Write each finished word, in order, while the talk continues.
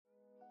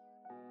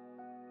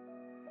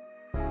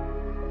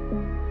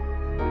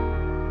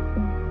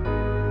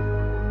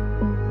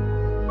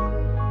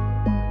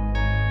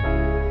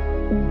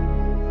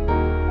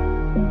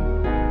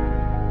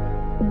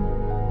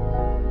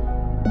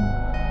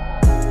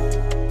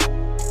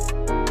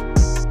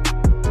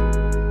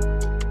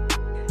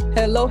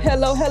Hello,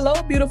 hello, hello,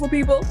 beautiful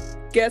people.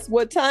 Guess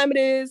what time it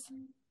is?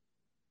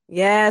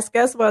 Yes,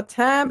 guess what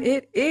time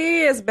it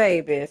is,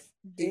 babies?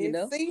 Do you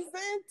know? Season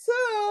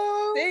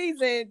 2.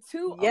 Season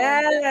 2.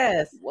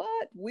 Yes.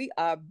 What? We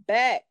are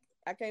back.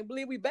 I can't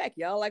believe we back,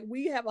 y'all. Like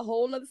we have a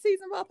whole nother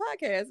season of our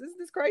podcast. Isn't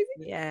this crazy?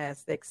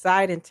 Yes,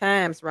 exciting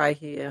times right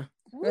here.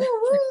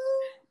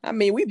 I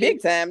mean, we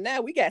big time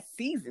now. We got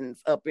seasons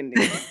up in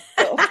there.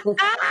 So,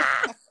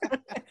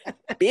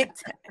 big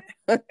time.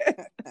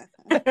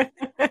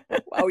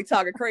 While we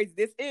talking crazy,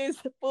 this is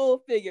Full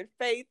Figured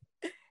Faith.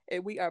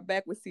 And we are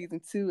back with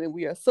season 2, and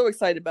we are so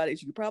excited about it,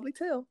 as you can probably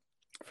tell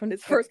from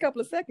this first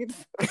couple of seconds.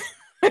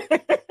 We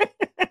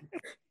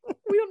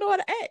don't know how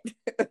to act.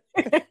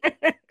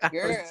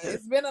 Girl,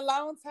 it's been a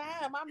long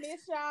time. I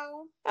miss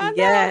y'all.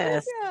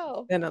 Yes,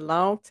 y'all. been a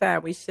long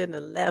time. We shouldn't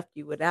have left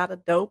you without a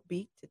dope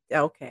beat.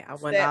 Okay, I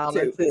went all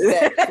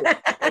into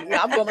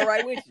I'm coming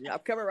right with you. I'm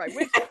coming right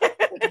with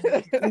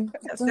you.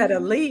 Just had a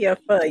Leah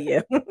for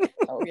you.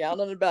 Oh, y'all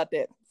know about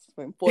that.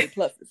 From 40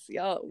 pluses.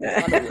 Y'all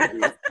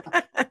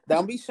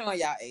Don't be showing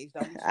y'all age.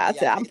 I'm proud.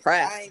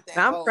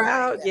 I'm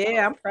proud.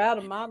 Yeah, I'm proud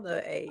of my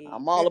little age.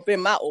 I'm all up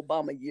in my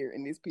Obama year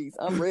in this piece.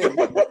 I'm ready.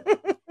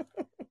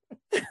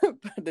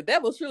 The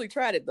devil surely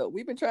tried it, though.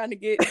 We've been trying to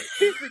get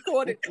this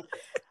recorded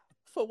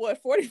for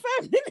 45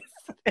 minutes?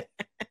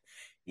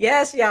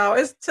 Yes, y'all.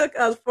 It took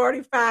us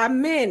 45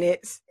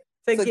 minutes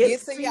to get to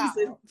season,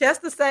 y'all.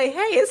 Just to say, hey,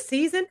 it's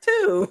season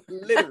 2.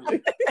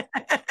 Literally.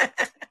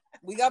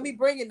 We gonna be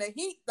bringing the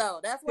heat,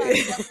 though. That's why the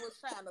devil was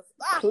trying to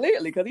stop.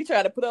 Clearly, because he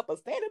tried to put up a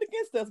standard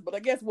against us. But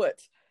I guess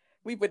what?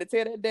 We better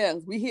tear that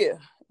down. We here.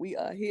 We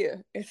are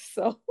here. And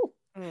so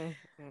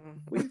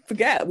we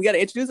forgot. We got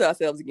to introduce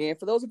ourselves again.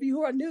 For those of you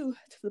who are new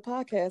to the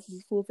podcast, this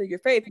is Full Figure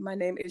Faith. My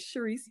name is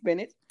Sharice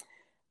Bennett.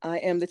 I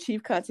am the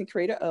chief content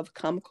creator of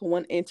Comical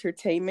One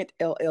Entertainment,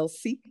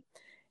 LLC.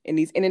 In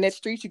these internet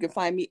streets, you can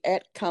find me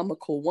at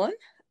Comical One,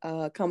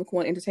 Comical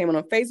One Entertainment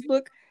on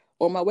Facebook,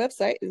 or my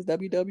website is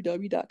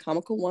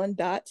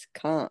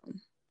www.comicalone.com.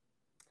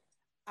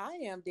 I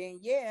am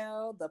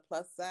Danielle, the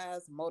plus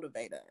size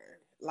motivator.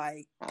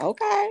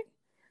 Okay.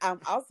 I'm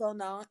also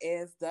known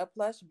as the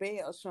Plush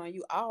Belle, showing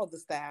you all the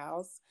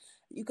styles.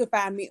 You can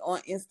find me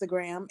on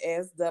Instagram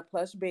as the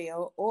Plush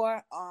Belle,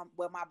 or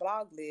where my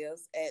blog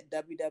lives at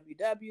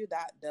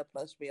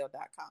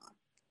www.theplushbelle.com.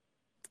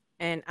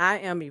 And I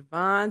am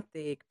Yvonne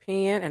Thig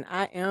Penn, and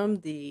I am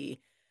the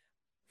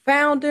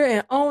founder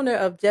and owner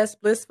of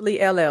Just Blissfully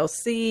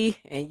LLC.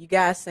 And you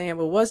guys saying,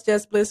 well, what's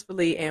Just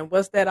Blissfully and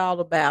what's that all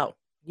about?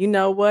 You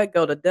know what?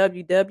 Go to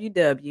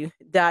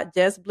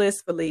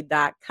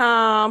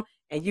www.justblissfully.com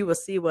and you will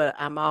see what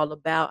I'm all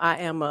about.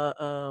 I'm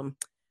a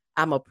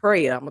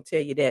prayer. I'm gonna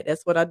tell you that.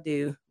 That's what I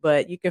do.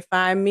 But you can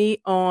find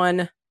me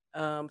on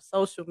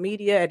social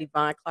media at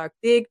Yvonne Clark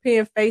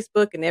Thigpen,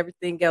 Facebook, and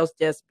everything else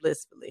Just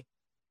Blissfully.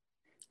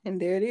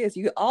 And there it is.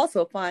 You can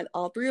also find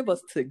all three of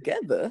us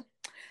together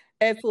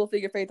at Full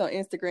Figure Faith on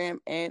Instagram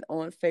and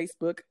on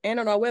Facebook and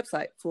on our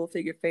website,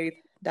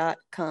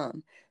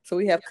 fullfigurefaith.com. So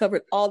we have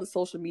covered all the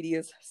social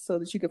medias so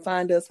that you can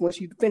find us once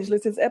you finish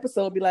listening to this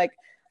episode. Be like,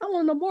 I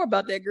want to know more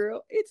about that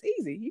girl. It's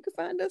easy. You can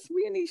find us.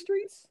 We in these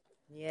streets.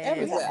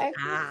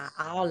 Yeah,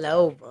 all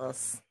over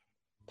us.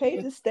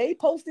 Pages stay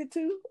posted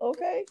too.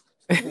 Okay.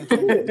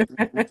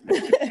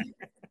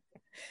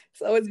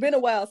 So it's been a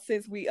while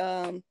since we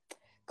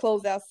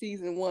closed out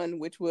season 1,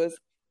 which was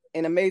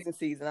an amazing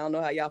season. I don't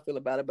know how y'all feel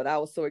about it, but I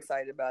was so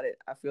excited about it.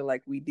 I feel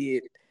like we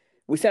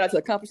set out to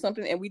accomplish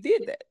something, and we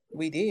did that.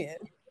 We did.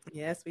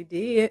 Yes, we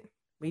did.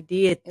 We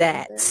did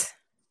that.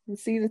 In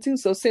season 2.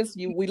 So since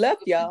we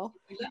left y'all,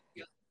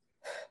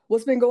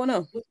 what's been going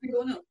on?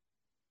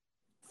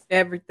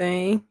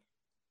 Everything.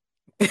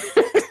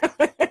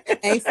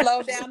 Ain't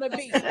slowed down the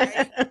beat,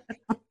 right?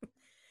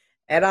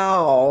 At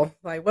all.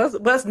 Like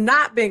what's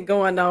not been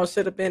going on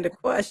should have been the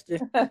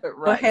question.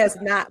 Right.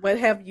 What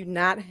have you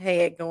not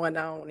had going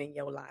on in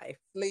your life?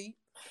 Sleep.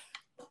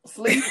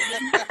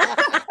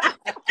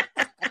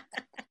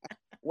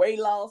 Weight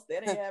loss,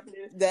 that ain't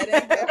happening. That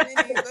ain't happening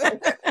either.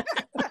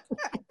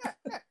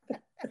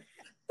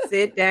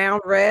 Sit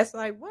down, rest,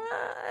 like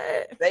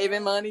what?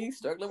 Saving money,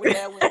 struggling with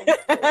that one.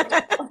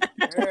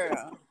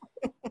 Girl.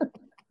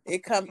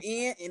 It come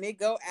in and it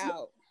go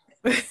out.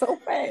 So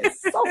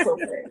fast. So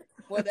fast.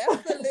 Well,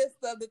 that's the list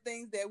of the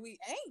things that we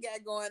ain't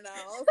got going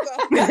on.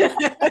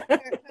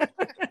 So.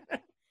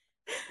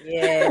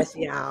 Yes,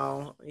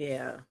 y'all.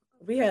 Yeah.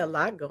 We had a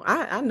lot going.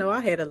 I know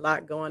I had a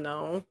lot going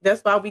on.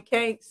 That's why we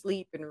can't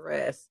sleep and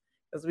rest.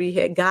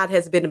 Because God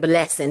has been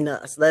blessing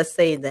us. Let's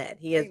say that.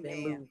 He has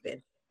been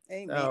moving.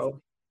 Amen.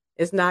 So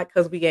it's not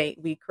because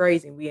we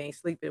crazy, we ain't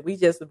sleeping. We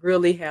just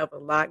really have a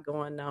lot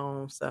going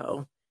on.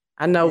 So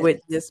I know with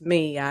just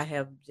me, I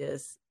have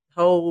just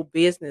whole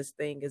business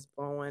thing is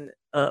blowing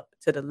up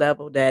to the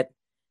level that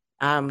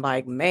I'm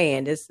like,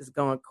 man, this is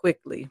going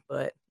quickly.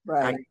 But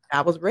I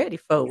was ready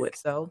for it.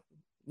 So,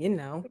 you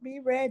know. Be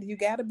ready. You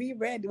got to be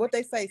ready. What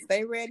they say,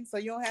 stay ready so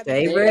you don't have to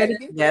stay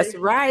ready. That's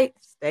right.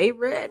 Stay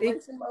ready.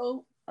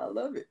 I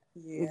love it.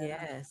 Yeah.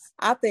 Yes.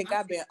 I think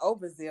I've been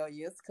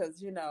overzealous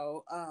because,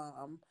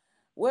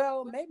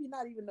 Well, maybe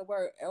not even the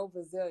word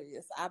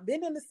overzealous. I've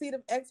been in the seat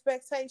of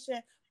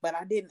expectation, but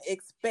I didn't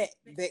expect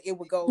that it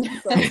would go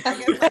so. I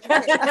guess like you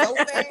said, so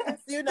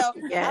fast. You know, I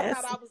Yes.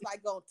 thought I was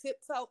like gonna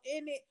tiptoe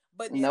in it,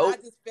 but then Nope. I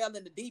just fell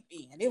in the deep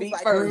end. It was Feet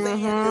like first. the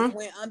sand just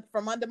went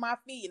from under my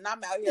feet, and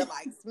I'm out here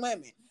like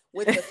swimming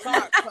with the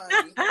sharks,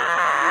 honey.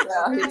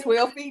 Out here Okay.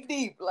 12 feet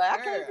deep. Like, I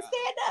can't even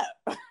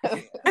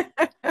stand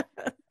up.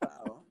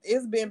 So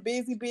it's been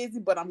busy,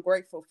 but I'm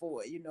grateful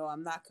for it. You know,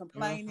 I'm not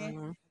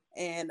complaining.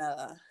 And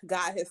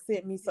God has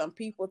sent me some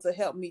people to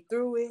help me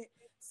through it.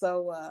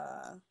 So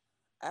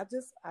I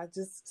just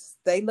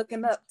stay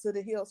looking up to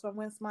the hills from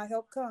whence my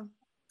help comes.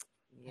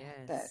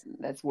 Yes.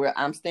 That's where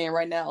I'm staying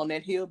right now, on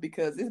that hill,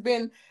 because it's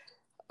been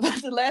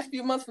the last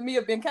few months for me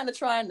have been kind of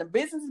trying. The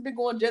business has been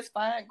going just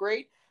fine,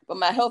 great. But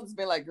my health has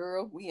been like,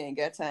 girl, we ain't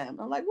got time.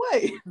 I'm like,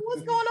 wait,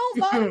 what's going on,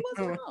 Bobby? What's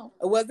going on?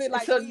 Was it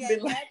like we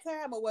ain't got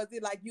time, or was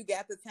it like you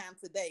got the time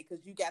today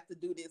because you got to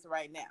do this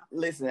right now?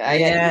 Listen, I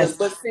had to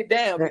but sit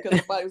down because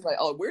the body was like,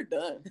 oh, we're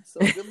done.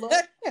 So good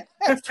luck.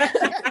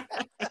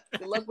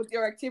 Good luck with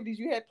your activities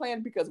you had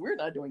planned, because we're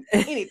not doing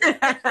anything.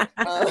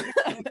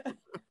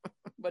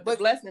 But the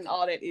blessing in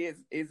all that is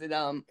it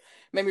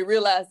made me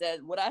realize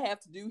that what I have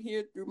to do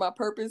here through my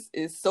purpose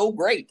is so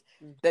great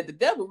that the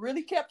devil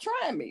really kept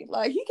trying me.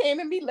 Like, he came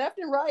at me left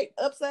and right,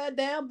 upside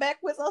down,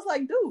 backwards. I was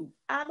like, dude,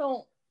 I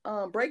don't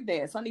break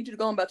dance. I need you to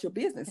go on about your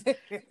business,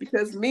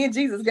 because me and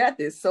Jesus got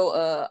this. So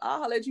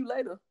I'll holler at you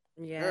later.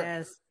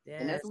 Yes.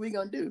 And that's what we're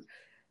gonna do.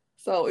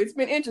 So it's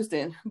been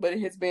interesting, but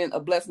it has been a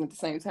blessing at the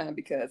same time,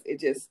 because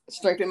it just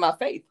strengthened my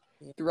faith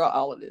throughout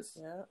all of this.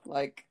 Yeah.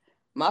 Like,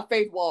 my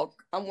faith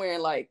walk, I'm wearing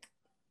like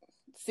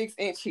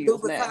 6-inch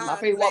heels now. My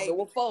faith walk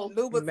with 4.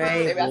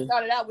 Maybe I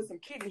started out with some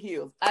kitty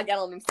heels. I got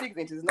on them 6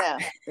 inches now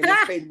in this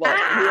faith walk.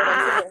 You hear what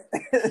I'm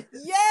saying?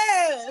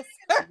 Yes.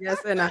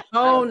 Yes, in a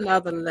whole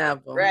nother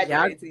level.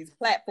 Graduated to these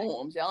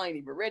platforms. Y'all ain't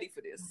even ready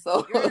for this.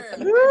 So y'all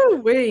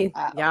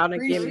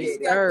done give me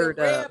stirred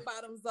up. Red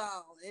bottoms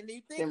on. And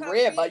you think them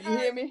red bottoms, you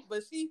hear me?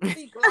 But she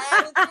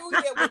gliding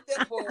through here with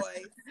them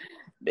boys.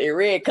 They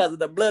red because of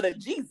the blood of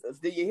Jesus.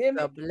 Do you hear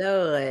me? The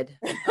blood.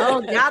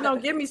 Oh, y'all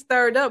don't get me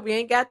stirred up. We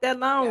ain't got that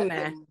long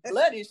now.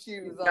 Bloody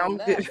shoes on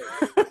now.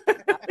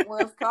 The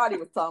ones Cardi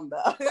was talking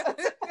about.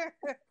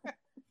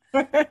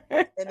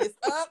 And it's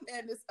up,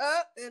 and it's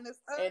up, and it's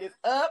up. And it's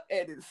up,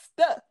 and it's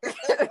stuck.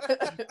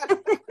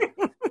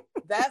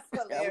 That's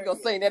hilarious. Yeah, we're going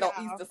to say that on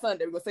Easter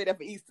Sunday. We're going to say that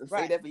for Easter.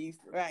 Right. Say that for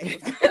Easter.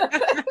 Right.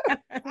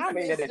 I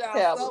miss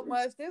y'all so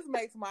much. This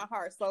makes my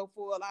heart so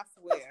full, I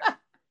swear.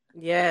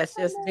 Yes,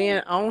 just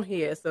being on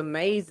here, it's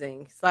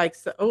amazing. It's like,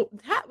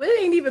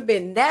 it ain't even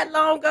been that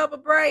long of a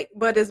break,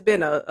 but it's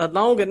been a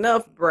long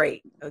enough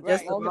break.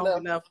 Just a long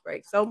enough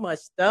break. So much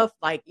stuff,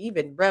 like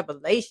even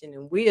revelation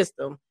and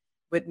wisdom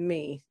with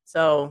me.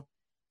 So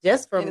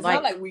just from, and it's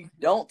not like we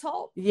don't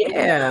talk.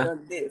 Yeah.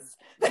 Done this.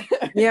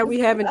 Yeah,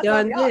 we haven't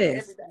done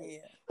this.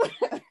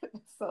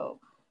 So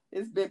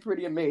it's been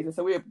pretty amazing.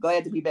 So we're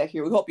glad to be back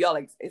here. We hope y'all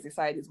as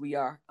excited as we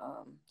are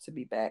to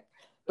be back.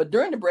 But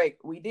during the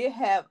break, we did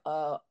have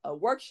a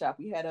workshop.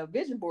 We had a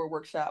vision board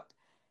workshop.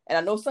 And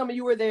I know some of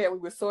you were there. We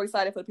were so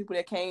excited for the people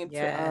that came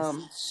to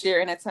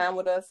share in that time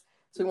with us.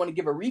 So we want to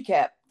give a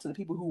recap to the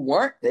people who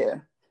weren't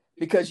there,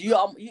 because you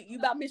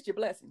about missed your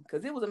blessing,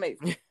 because it was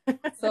amazing.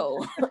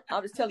 So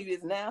I'll just tell you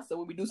this now. So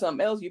when we do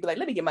something else, you'll be like,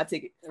 let me get my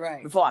ticket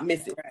before I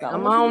miss it. Right.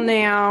 Come on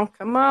now.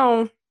 Come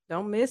on.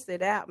 Don't miss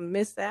it out.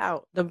 Miss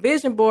out. The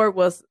vision board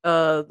was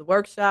the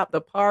workshop.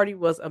 The party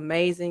was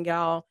amazing,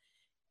 y'all.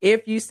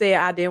 If you say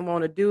I didn't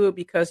want to do it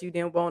because you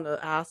didn't want to,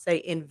 I'll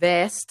say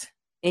invest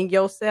in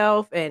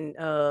yourself and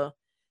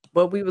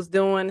what we was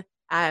doing,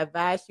 I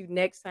advise you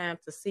next time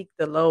to seek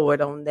the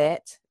Lord on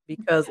that,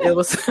 because it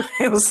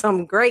was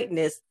some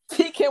greatness.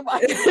 Seek him.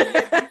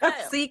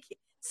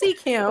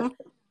 Seek him,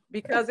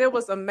 because it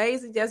was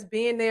amazing just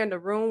being there in the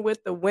room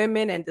with the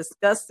women and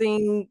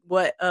discussing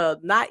what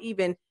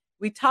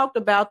we talked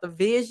about the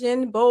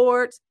vision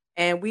boards.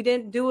 And we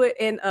didn't do it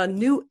in a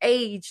new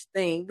age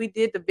thing. We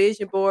did the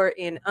vision board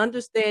in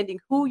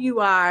understanding who you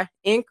are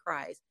in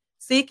Christ,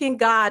 seeking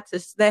God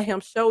to let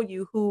him show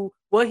you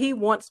what he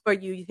wants for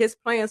you, his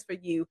plans for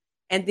you.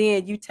 And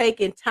then you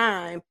taking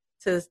time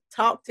to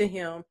talk to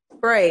him,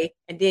 pray,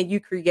 and then you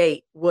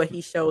create what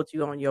he showed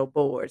you on your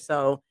board.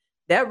 So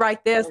that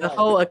right there is the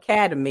whole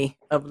academy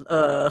of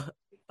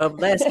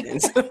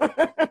lessons.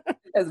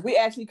 As we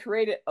actually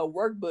created a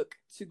workbook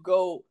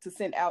to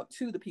send out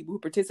to the people who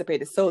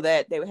participated, so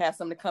that they would have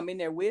something to come in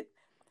there with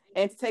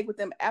and to take with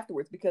them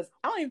afterwards. Because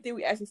I don't even think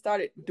we actually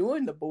started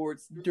doing the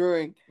boards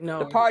during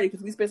the party,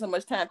 because we spent so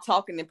much time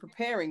talking and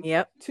preparing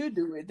to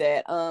do it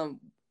that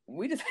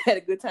we just had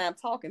a good time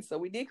talking. So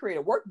we did create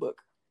a workbook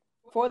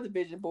for the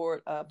vision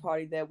board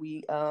party that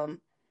we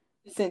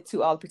sent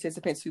to all the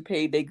participants who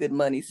paid their good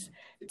monies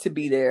to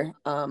be there.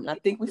 I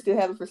think we still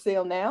have it for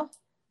sale now.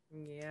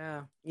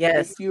 Yeah.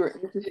 Yes. If you're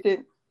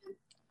interested,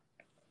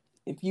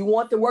 if you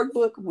want the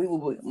workbook, we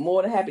will be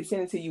more than happy to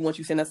send it to you once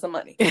you send us some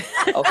money.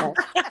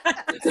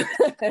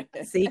 Okay.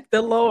 Seek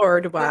the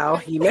Lord while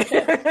he may.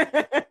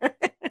 Because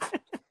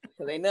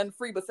ain't nothing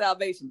free but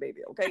salvation,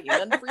 baby. Okay, ain't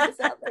nothing free but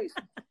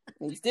salvation.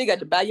 And you still got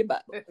to buy your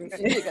Bible.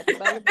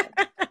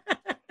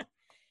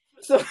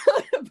 So,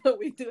 but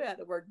we do have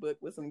the workbook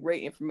with some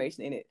great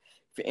information in it.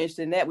 If you're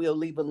interested in that, we'll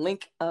leave a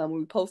link when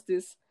we post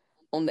this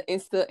on the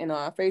Insta and on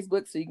our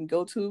Facebook, so you can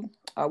go to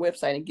our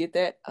website and get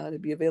that to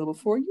be available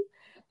for you.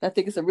 And I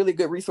think it's a really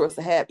good resource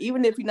to have,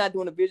 even if you're not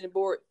doing a vision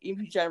board, even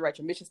if you're trying to write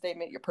your mission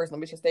statement, your personal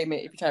mission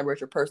statement, if you're trying to write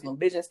your personal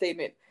vision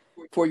statement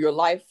for your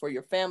life, for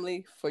your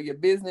family, for your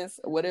business,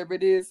 or whatever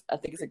it is. I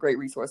think it's a great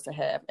resource to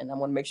have, and I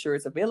want to make sure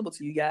it's available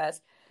to you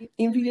guys,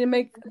 even if you didn't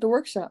make the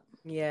workshop.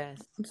 Yes.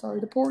 I'm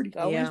sorry to pour you.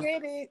 Go and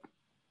get it.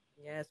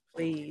 Yes,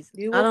 please.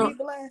 You will be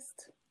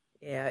blessed.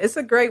 Yeah, it's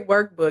a great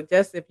workbook.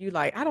 Just if you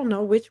like, I don't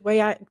know which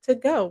way to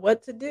go,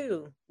 what to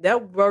do.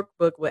 That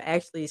workbook will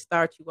actually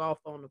start you off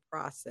on the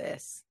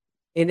process.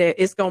 And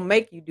it's going to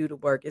make you do the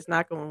work. It's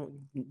not going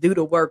to do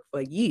the work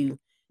for you.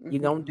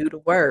 You're going to do the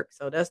work.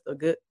 So that's the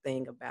good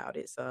thing about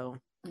it. So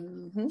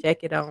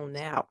check it on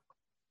out.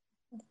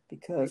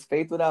 Because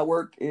faith without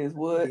work is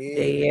what?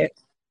 Dead.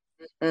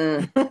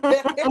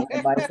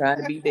 Everybody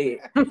trying to be dead.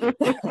 I've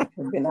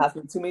been in the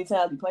hospital too many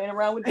times. Be playing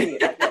around with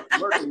dead. I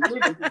got working,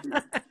 living to do.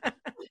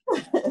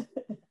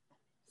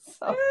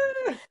 So,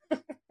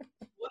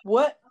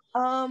 what?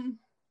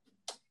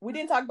 We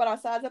didn't talk about our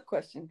size up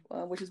question,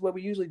 which is what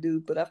we usually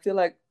do. But I feel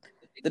like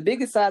the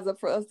biggest size up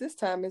for us this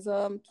time is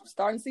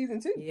starting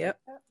season 2. Yep,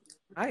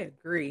 I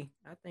agree.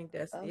 I think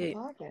that's it.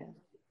 Podcast.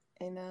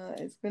 And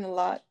it's been a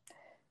lot.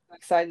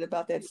 Excited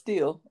about that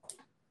still.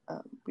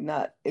 We're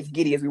not as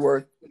giddy as we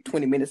were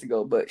 20 minutes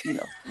ago, but you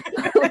know,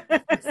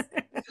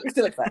 we're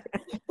still excited.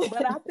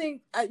 But I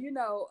think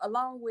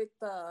along with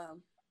the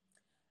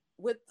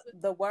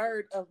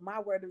word of my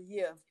word of the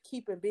year,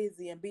 keeping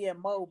busy and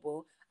being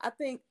mobile, I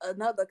think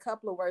another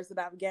couple of words that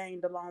I've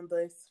gained along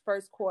this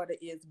first quarter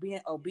is being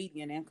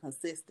obedient and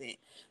consistent.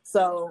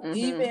 So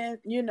even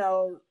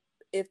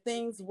if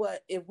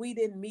we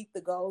didn't meet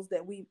the goals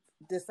that we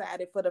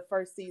decided for the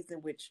first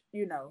season, which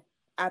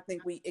I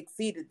think we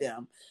exceeded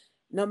them.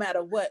 No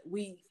matter what,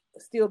 we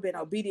still been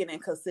obedient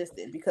and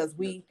consistent because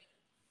we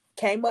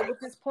came up with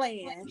this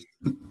plan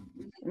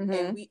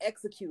and we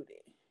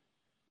executed.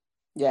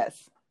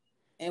 Yes.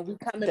 And we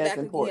coming back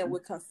again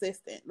with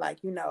consistent,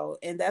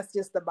 and that's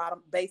just the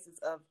bottom basis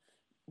of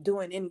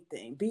doing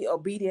anything. Be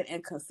obedient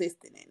and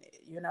consistent in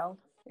it,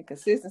 And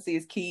consistency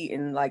is key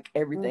in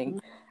everything.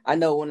 I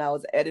know when I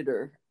was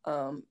editor,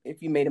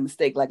 if you made a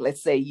mistake,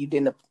 let's say you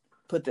didn't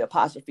put the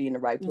apostrophe in the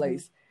right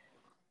place,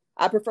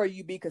 I prefer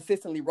you be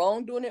consistently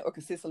wrong doing it or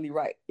consistently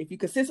right. If you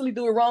consistently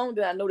do it wrong,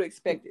 then I know to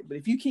expect it. But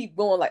if you keep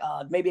going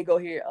maybe it go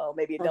here,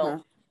 maybe it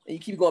don't, and you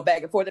keep going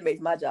back and forth, it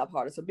makes my job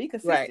harder. So be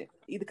consistent. Right.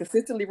 Either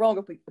consistently wrong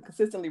or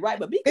consistently right,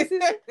 but be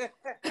consistent.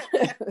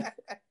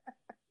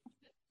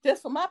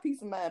 Just for my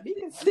peace of mind, be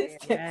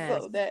consistent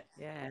so that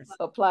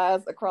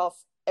applies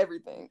across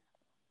everything.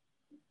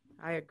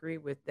 I agree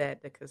with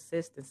that, the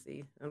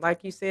consistency. And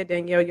like you said,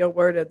 Danielle, your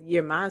word of the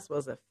year, mine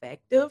was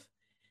effective.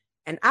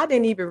 And I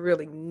didn't even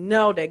really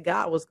know that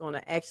God was going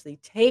to actually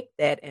take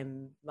that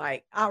and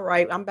all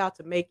right, I'm about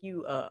to make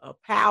you a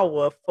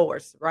power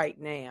force right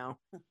now.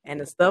 And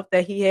the stuff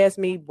that he has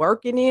me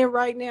working in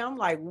right now, I'm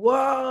like,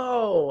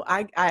 whoa.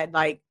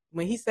 I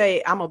when he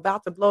say I'm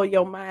about to blow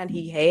your mind,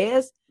 he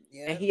has.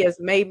 Yeah. And he has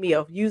made me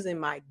of using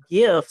my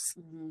gifts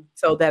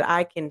so that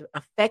I can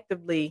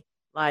effectively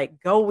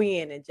go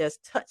in and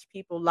just touch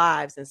people's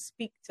lives and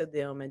speak to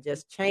them and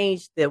just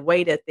change the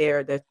way that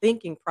their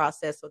thinking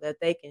process so that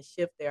they can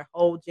shift their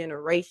whole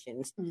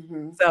generations.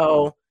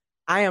 So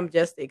I am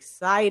just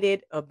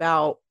excited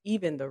about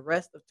even the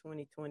rest of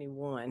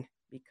 2021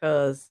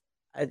 because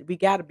we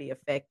got to be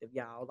effective,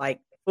 y'all.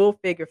 Full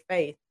Figure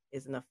Faith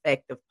is an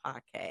effective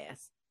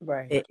podcast.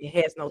 Right.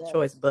 It has no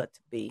choice but to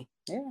be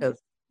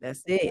because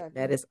that's it. Exactly.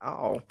 That is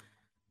all.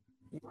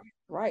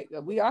 Right.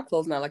 We are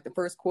closing out the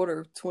first quarter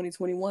of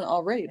 2021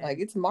 already.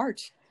 It's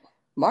March.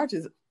 March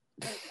is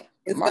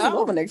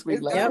over next week.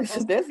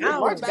 That's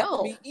March about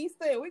to be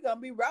Easter and we're going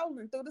to be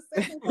rolling through the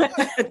second quarter.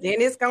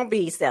 Then it's going to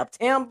be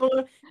September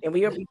and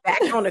we'll be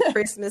back on the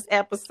Christmas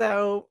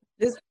episode.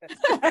 Just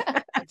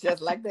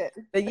like that.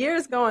 The year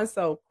is going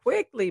so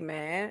quickly,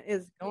 man.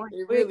 It's going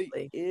quickly.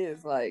 Really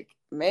is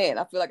man,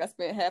 I feel like I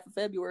spent half of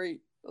February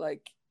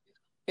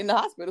in the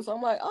hospital. So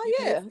I'm like, oh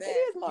yeah, it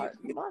is March.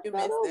 You missed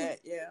that,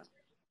 yeah.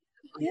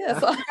 Yeah,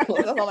 so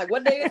I'm like,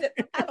 what day is it?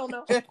 I don't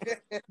know,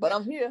 but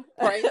I'm here.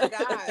 Praise God,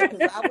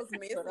 because I was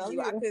missing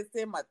you. I could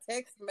send my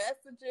text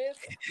messages.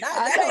 Not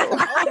that ain't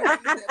the only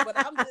reason, but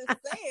I'm just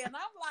saying.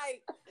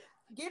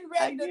 I'm getting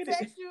ready to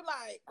text you,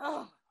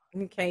 oh,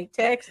 you can't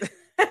text.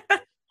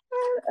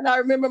 And I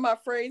remember my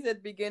phrase at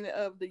the beginning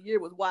of the year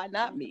was, "Why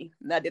not me?"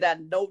 Now, did I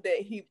know that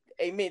he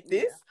meant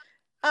this?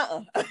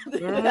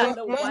 Did I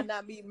know why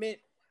not me meant?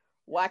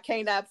 Why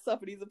can't I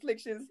suffer these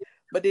afflictions?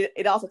 But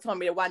it also told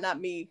me that why not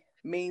me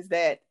means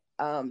that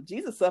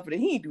Jesus suffered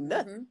and he didn't do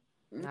nothing.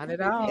 Not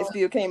at all. It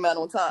still came out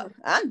on top.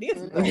 I did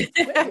some things.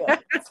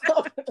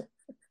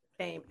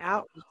 Came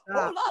out on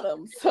top. A lot of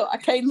them. So I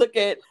can't look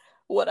at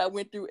what I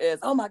went through as,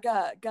 oh my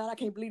God, I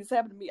can't believe this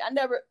happened to me.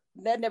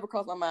 That never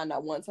crossed my mind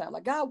not one time.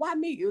 Like, God, why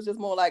me? It was just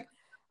more like,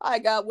 all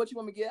right, God, what you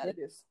want me to get out of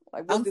this?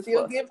 Like, what's this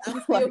for?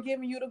 I'm still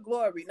giving you the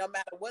glory, no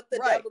matter what the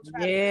devil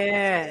tries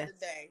to do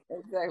today.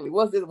 Exactly.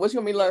 What's this? What you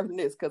want me to learn from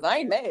this? Because I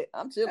ain't mad.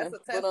 I'm chilling. That's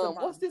a testimony.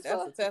 But what's this That's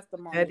for? a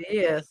testimony. That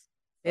is.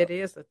 It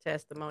is a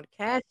testimony.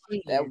 That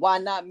why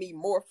not me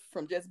morph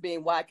from just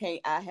being, why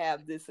can't I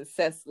have this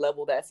success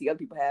level that I see other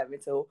people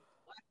having? So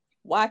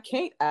why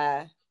can't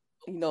I,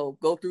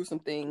 go through some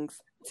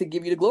things to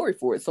give you the glory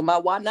for it? So my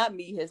why not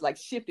me has like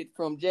shifted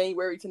from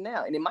January to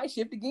now, and it might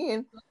shift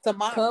again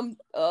tomorrow. Come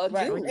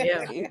June.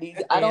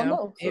 Yeah. I don't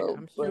know. So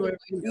I'm sure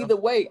either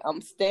way,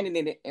 I'm standing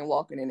in it and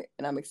walking in it,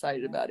 and I'm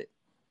excited about it.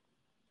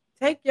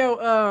 Take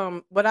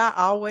your what I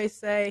always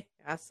say.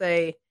 I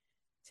say,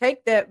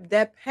 take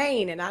that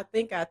pain, and I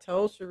think I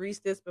told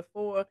Sharice this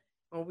before.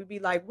 When we be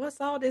like, what's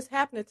all this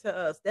happening to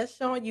us? That's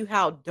showing you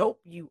how dope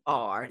you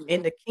are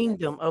in the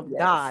kingdom of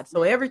God.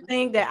 So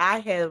everything that I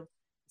have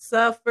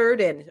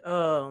suffered and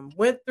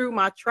went through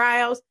my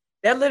trials,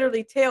 that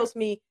literally tells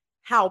me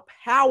how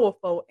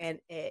powerful and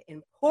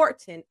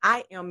important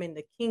I am in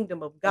the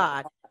kingdom of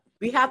God.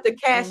 We have to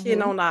cash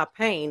in on our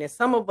pain, and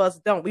some of us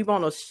don't. We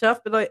want to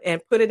shuffle it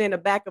and put it in the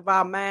back of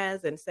our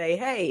minds and say,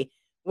 hey,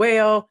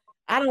 well,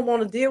 I don't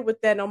want to deal with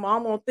that no more.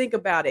 I'm going to think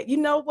about it. You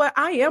know what?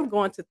 I am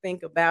going to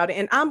think about it.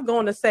 And I'm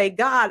going to say,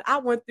 God, I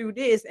went through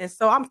this. And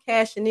so I'm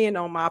cashing in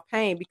on my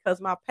pain because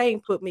my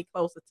pain put me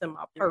closer to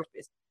my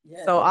purpose.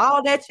 Yes. So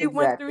all that you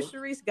went through,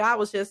 Sharice, God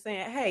was just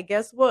saying, hey,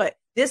 guess what?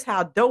 This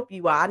how dope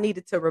you are. I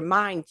needed to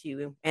remind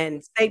you.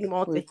 And Satan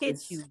wants to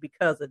hit you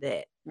because of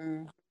that.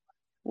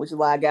 Which is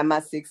why I got my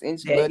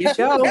 6-inch. There you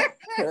go.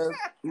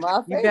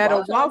 You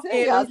better walk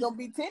in. I was going to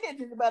be 10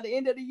 inches by the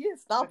end of the year,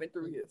 stomping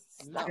through here.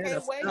 I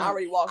can't wait. I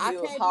already walked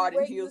hills, hard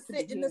in hills to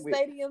sit in the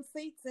stadium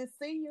seats and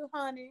see you,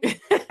 honey.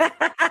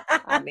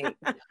 I mean,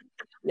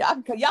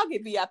 y'all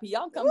get VIP.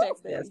 Y'all come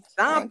backstage.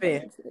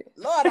 Stomping.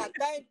 Lord, I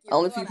thank you.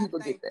 Only few people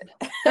get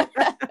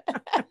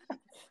that.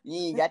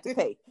 You ain't got to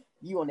pay.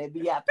 You on that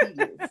VIP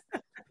list.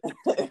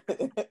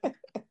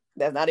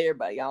 That's not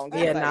everybody. Y'all don't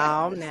get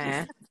nah.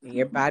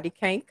 Everybody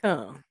can't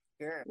come.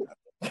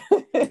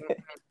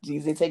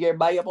 Jesus take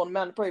everybody up on the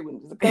mountain to pray with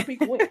him. There's a couple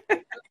people win.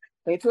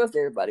 Can't trust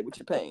everybody with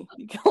your pain.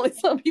 Only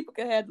some people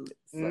can handle it.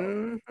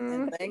 So.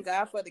 And thank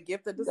God for the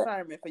gift of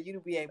discernment for you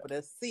to be able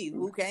to see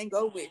who can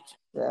go with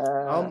you.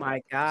 Oh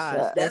my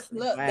gosh, that's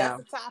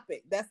a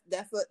topic. That's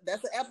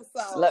an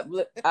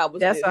episode.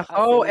 That's a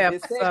whole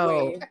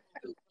episode.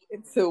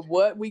 To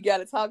what we got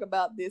to talk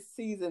about this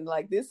season.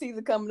 Like this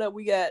season coming up,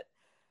 we got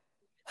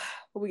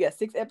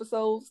 6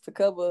 episodes to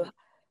cover.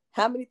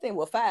 How many things?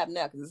 Well, 5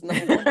 now because it's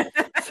not.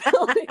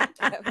 So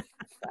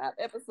 5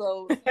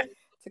 episodes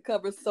to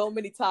cover so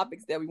many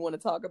topics that we want to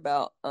talk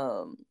about.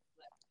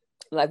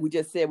 Like we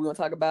just said, we want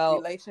to talk about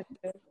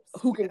relationships,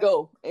 who can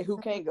go and who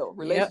can't go.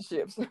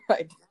 Relationships,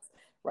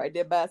 right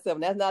there by itself.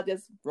 And that's not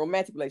just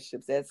romantic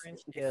relationships. That's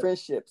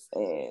friendships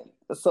and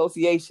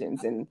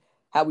associations and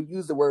how we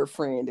use the word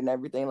friend and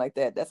everything like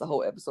that. That's a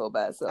whole episode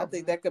by itself. I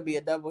think that could be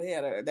a double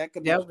header. That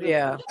could be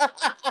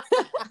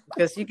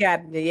because you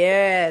got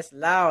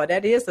Lord,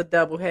 that is a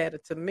double header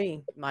to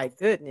me. My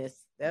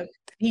goodness, that's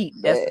deep.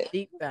 That's a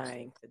deep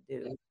thing to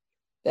do.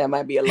 That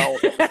might be a long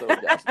episode,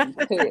 Josh.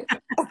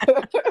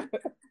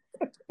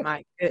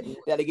 My goodness,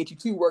 that'll get you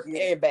 2 working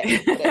and back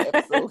for that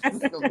episode. It's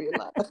gonna be a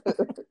lot.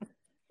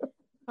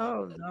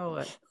 Oh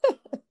Lord.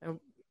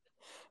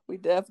 We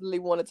definitely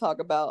want to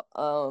talk about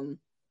a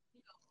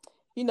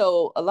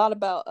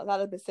lot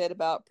has been said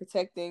about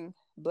protecting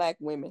Black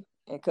women,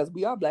 and because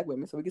we are Black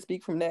women, so we can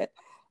speak from that.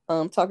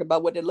 Talk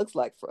about what it looks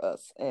like for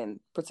us and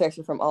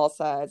protection from all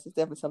sides. It's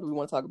definitely something we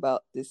want to talk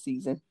about this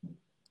season.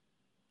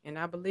 And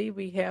I believe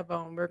we have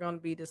we're going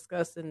to be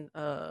discussing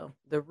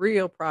the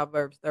real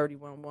Proverbs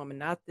 31 woman,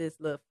 not this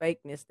little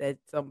fakeness that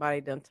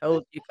somebody done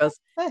told you because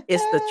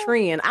it's the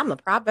trend. I'm the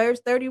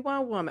Proverbs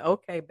 31 woman.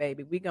 Okay,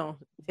 baby, we going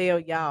to tell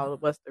y'all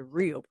what's the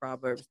real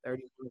Proverbs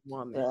 31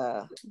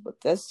 woman. But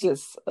that's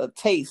just a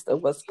taste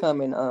of what's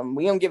coming.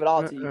 We don't give it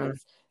all to you.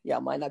 Y'all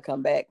might not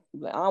come back.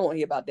 Like, I don't want to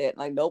hear about that.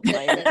 Like, nope,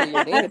 I ain't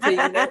gonna tell you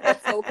no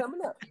episode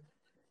coming up.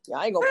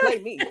 Y'all ain't gonna play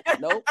me.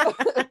 Nope.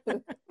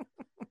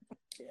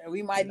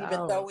 We might even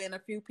throw in a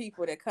few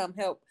people that come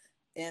help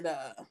and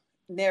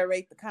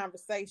narrate the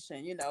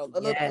conversation.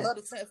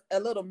 A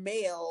little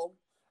male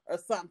or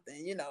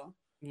something.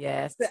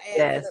 Yes.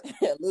 A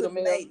little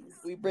male.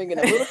 We bring in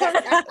a little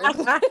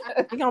person.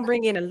 We're gonna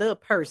bring in a little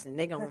person.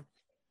 They're gonna.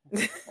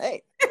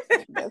 Hey,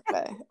 that's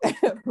fine.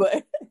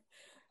 But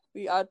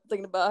we are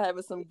thinking about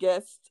having some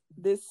guests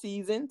this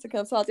season to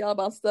come talk to y'all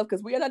about stuff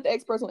because we are not the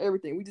experts on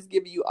everything. We just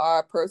give you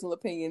our personal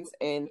opinions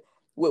and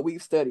what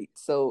we've studied.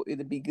 So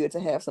it'd be good to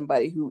have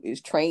somebody who is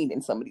trained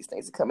in some of these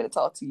things to come in and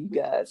talk to you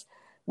guys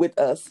with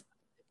us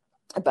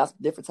about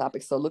different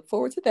topics. So look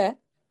forward to that.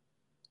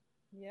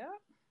 Yeah.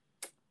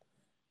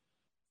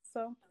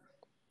 So,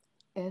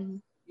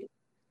 and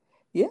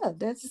yeah,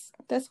 that's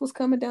what's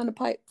coming down the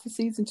pipe for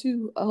season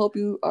 2. I hope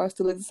you are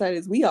still as excited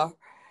as we are.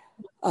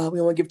 We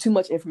don't want to give too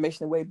much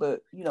information away,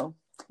 but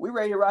We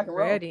ready to rock and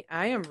roll. Ready.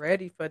 I am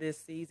ready for this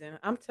season.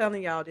 I'm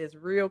telling y'all this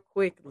real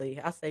quickly.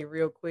 I say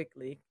real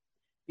quickly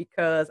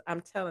because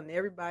I'm telling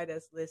everybody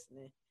that's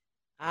listening,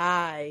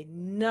 I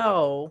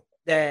know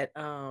that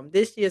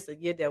this year's a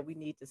year that we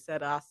need to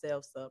set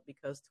ourselves up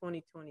because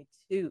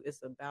 2022 is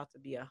about to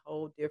be a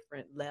whole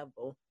different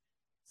level.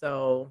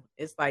 So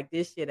it's like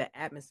this year the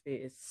atmosphere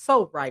is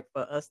so ripe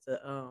for us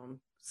to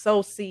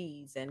sow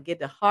seeds and get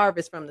the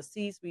harvest from the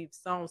seeds we've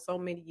sown so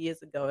many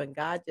years ago. And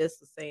God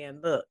just was saying,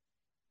 look,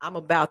 I'm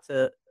about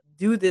to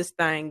do this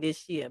thing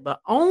this year,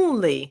 but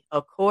only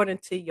according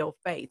to your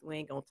faith. We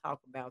ain't gonna talk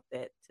about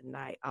that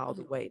tonight all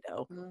the way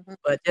though.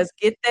 But just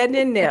get that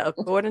in there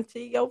according to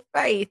your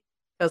faith,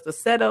 because the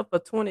setup for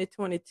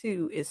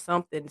 2022 is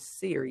something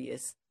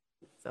serious.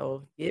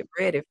 So get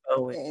ready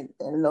for it.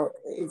 And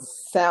it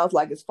sounds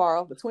like it's far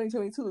off, but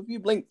 2022, if you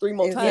blink 3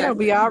 more times. Yeah,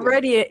 we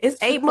already,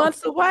 it's 8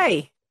 months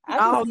away.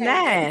 Oh,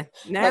 9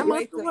 months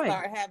away. To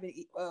start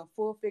having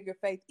full figure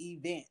faith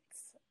events.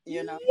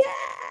 You know,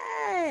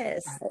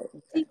 yes.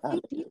 We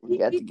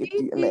got to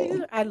get the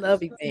man. I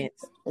love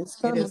events.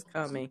 It is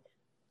coming.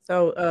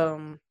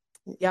 So,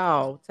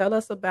 y'all tell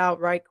us about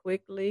right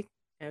quickly,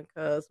 and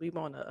because we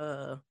want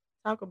to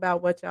talk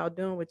about what y'all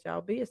doing with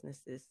y'all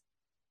businesses.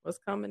 What's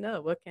coming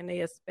up? What can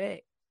they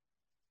expect?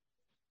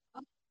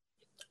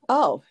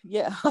 Oh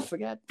yeah, I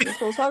forgot. We're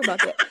supposed to talk about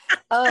that.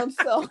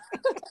 So.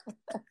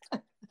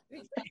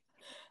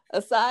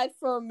 Aside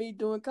from me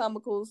doing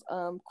Comical's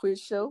quiz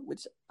show,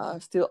 which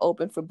are still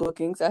open for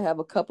bookings, I have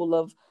a couple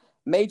of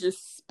major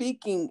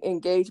speaking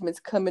engagements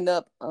coming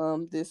up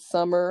this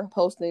summer,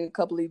 hosting a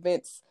couple of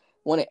events,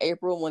 one in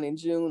April, one in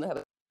June.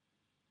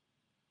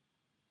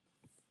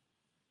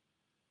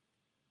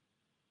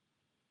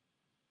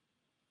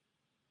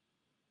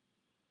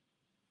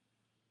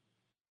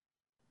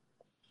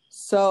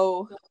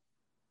 So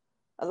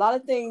a lot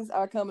of things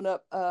are coming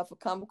up for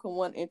Comical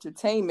One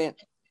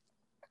Entertainment.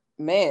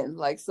 Man,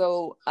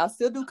 so I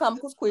still do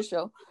Comical's quiz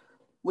show,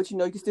 which you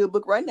can still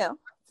book right now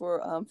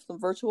for some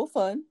virtual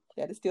fun.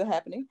 That is still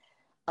happening.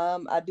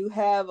 I do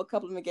have a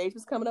couple of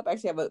engagements coming up. I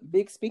actually have a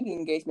big speaking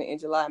engagement in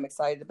July I'm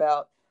excited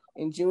about.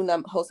 In June,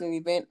 I'm hosting an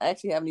event. I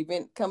actually have an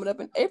event coming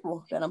up in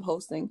April that I'm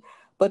hosting.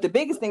 But the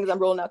biggest thing is I'm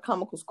rolling out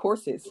Comical's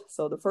courses.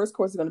 So the first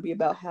course is going to be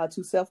about how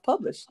to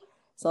self-publish.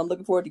 So I'm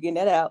looking forward to getting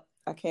that out.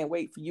 I can't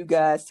wait for you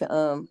guys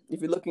to,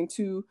 if you're looking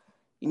to,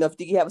 if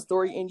you have a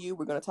story in you,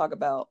 we're going to talk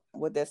about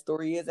what that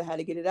story is and how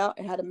to get it out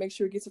and how to make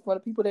sure it gets in front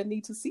of people that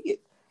need to see it.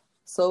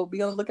 So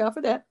be on the lookout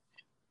for that.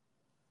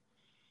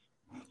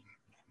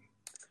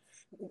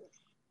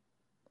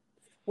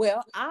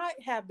 Well, I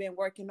have been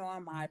working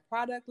on my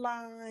product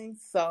line,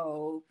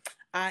 so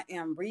I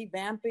am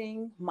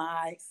revamping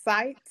my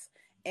site,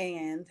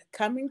 and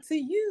coming to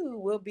you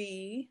will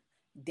be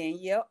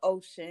Danielle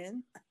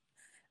Ocean,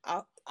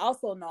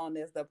 also known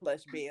as the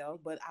Plush Belle,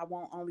 but I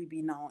won't only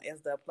be known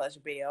as the Plush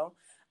Belle.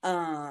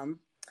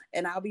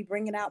 And I'll be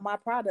bringing out my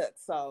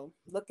products. So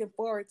looking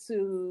forward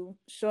to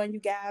showing you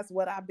guys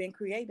what I've been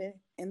creating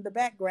in the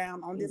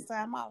background on this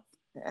time off.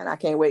 And I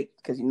can't wait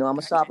because I'm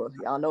a shopper.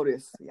 Y'all know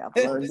this. Y'all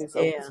learned this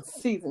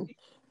season.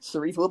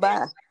 Sharice will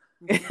buy.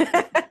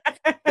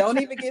 Don't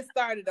even get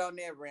started on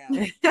that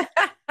round.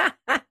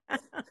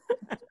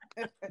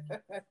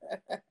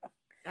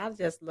 I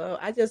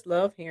just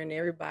love hearing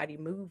everybody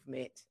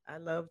movement. I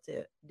love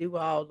to do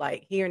all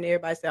hearing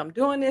everybody say, I'm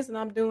doing this and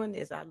I'm doing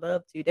this. I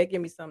love to. They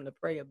give me something to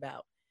pray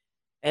about.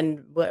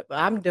 And what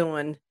I'm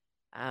doing,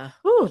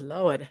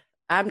 Lord,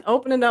 I'm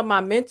opening up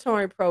my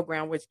mentoring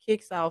program, which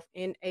kicks off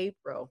in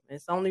April.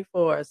 It's only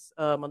for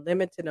a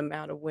limited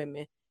amount of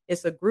women.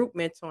 It's a group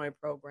mentoring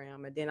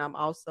program. And then I'm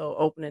also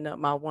opening up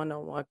my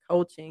one-on-one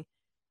coaching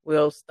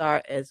will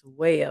start as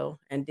well.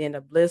 And then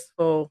the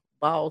Blissful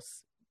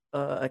Boss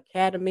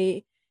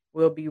Academy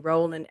will be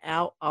rolling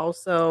out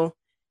also.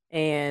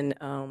 And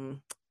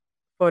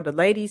for the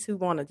ladies who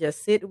want to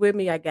just sit with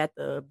me, I got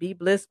the Be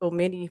Blissful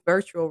mini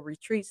virtual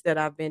retreats that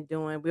I've been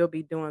doing. We'll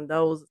be doing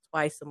those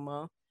twice a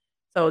month.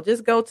 So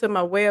just go to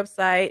my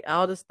website.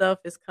 All the stuff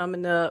is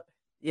coming up.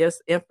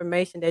 Just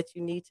information that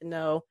you need to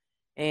know.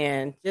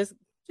 And just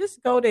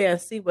go there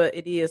and see what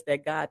it is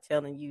that God's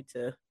telling you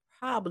to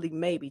probably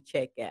maybe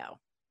check out.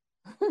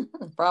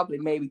 Probably,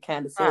 maybe,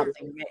 kind of, sort of.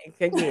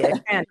 Yeah,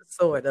 kind of,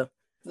 sort of.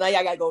 So now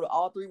y'all got to go to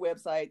all 3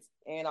 websites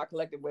and our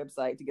collective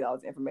website to get all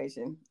this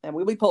information. And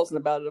we'll be posting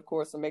about it, of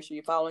course, so make sure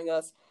you're following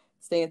us.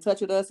 Stay in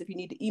touch with us. If you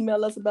need to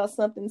email us about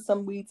something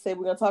we'd say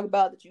we're going to talk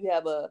about that you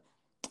have a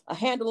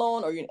handle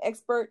on or you're an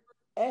expert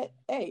at,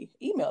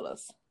 email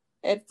us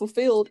at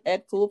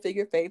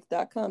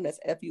fulfilled@fullfigurefaith.com. That's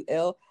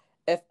FULFILLED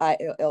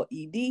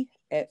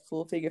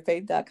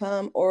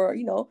 @fullfigurefaith.com, or,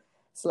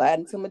 slide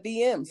into my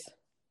DMs.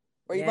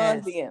 Or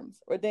Yvonne's DMs,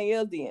 or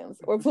Danielle's DMs,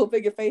 or Full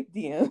Figure Faith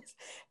DMs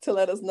to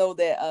let us know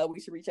that we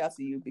should reach out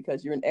to you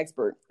because you're an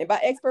expert. And by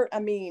expert, I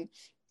mean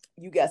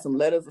you got some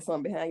letters or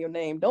something behind your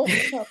name. Don't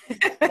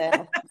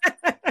now.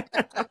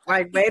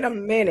 Wait a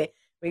minute.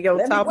 We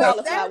gonna talk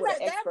about that might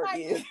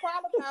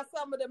disqualify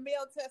some of the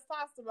male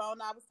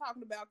testosterone I was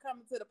talking about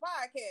coming to the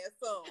podcast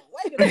soon.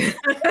 Wait a minute.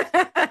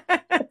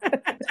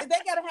 They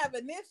gotta have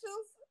initials.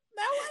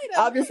 Now wait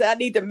a I'm just saying I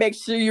need to make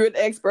sure you're an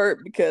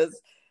expert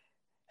because,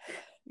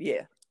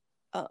 yeah.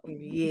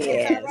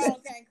 Yes.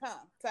 Tyrone can't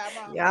come.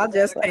 Tyrone, y'all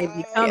just can't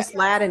become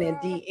sliding in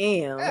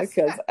DM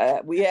because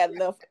we had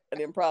enough of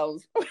them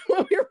problems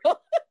when we were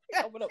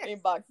open up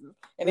inboxes,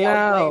 and they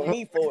always blame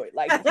me for it.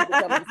 Like people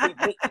coming to see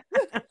me.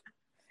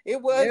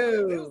 It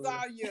was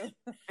all you.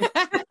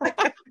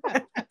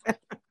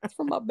 It's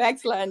from my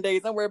backsliding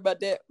days. Don't worry about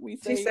that.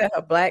 She said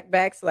her black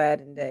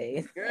backsliding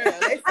days.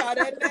 Girl, they saw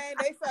that name.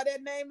 They saw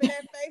that name and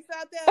that face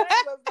out there.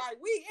 They was like,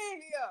 "We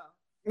in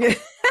here."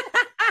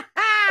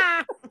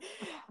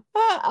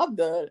 I'm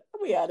done.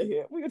 We out of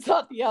here. We will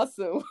talk to y'all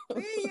soon.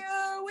 See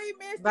you. We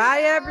missed you.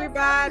 Bye,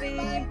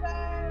 everybody.